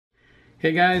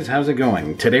Hey guys, how's it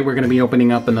going? Today we're going to be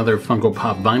opening up another Funko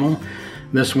Pop vinyl.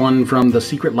 This one from The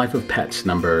Secret Life of Pets,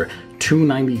 number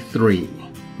 293,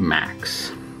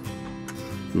 Max.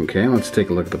 Okay, let's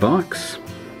take a look at the box.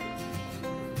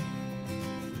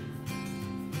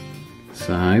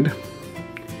 Side.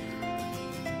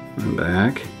 And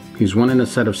back. He's one in a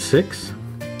set of 6.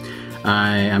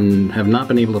 I have not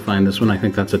been able to find this one. I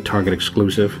think that's a Target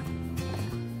exclusive.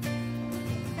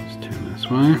 Let's turn this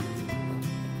way.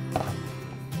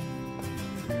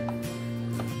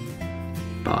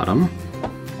 Bottom.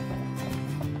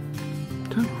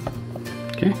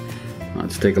 Okay,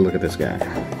 let's take a look at this guy.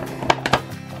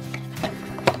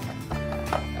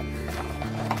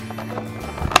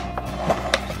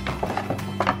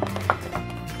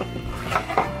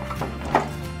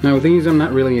 Now with these I'm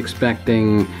not really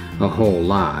expecting a whole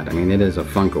lot. I mean, it is a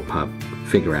Funko Pop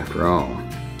figure after all.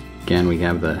 Again, we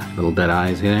have the little dead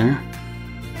eyes here.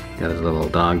 Got his little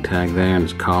dog tag there and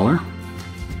his collar.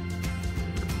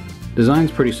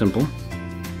 Design's pretty simple.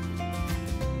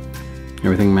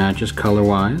 Everything matches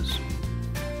color-wise.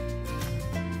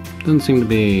 Doesn't seem to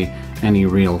be any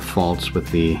real faults with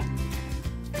the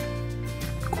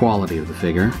quality of the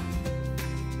figure.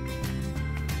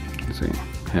 Let's see,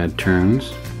 head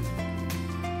turns.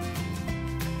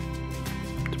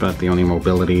 It's about the only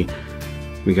mobility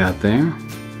we got there.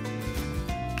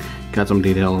 Got some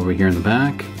detail over here in the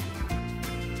back.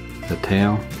 The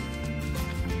tail.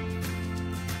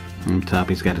 On top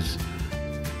he's got his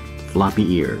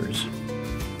floppy ears.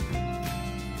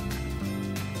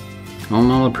 All in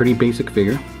all, a pretty basic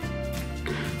figure.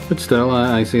 But still,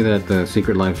 I see that The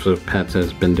Secret Life of Pets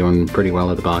has been doing pretty well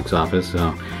at the box office,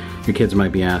 so your kids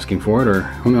might be asking for it, or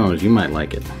who knows, you might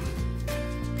like it.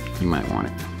 You might want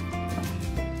it.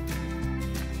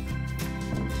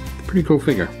 Pretty cool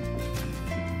figure.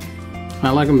 I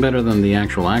like them better than the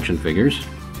actual action figures,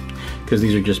 because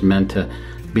these are just meant to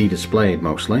be displayed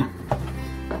mostly.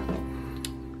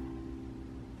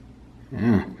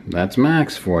 Yeah, that's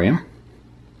Max for you.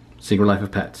 Secret Life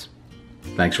of Pets.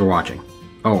 Thanks for watching.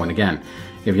 Oh, and again,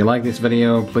 if you like this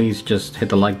video, please just hit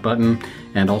the like button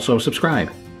and also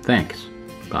subscribe. Thanks.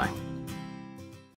 Bye.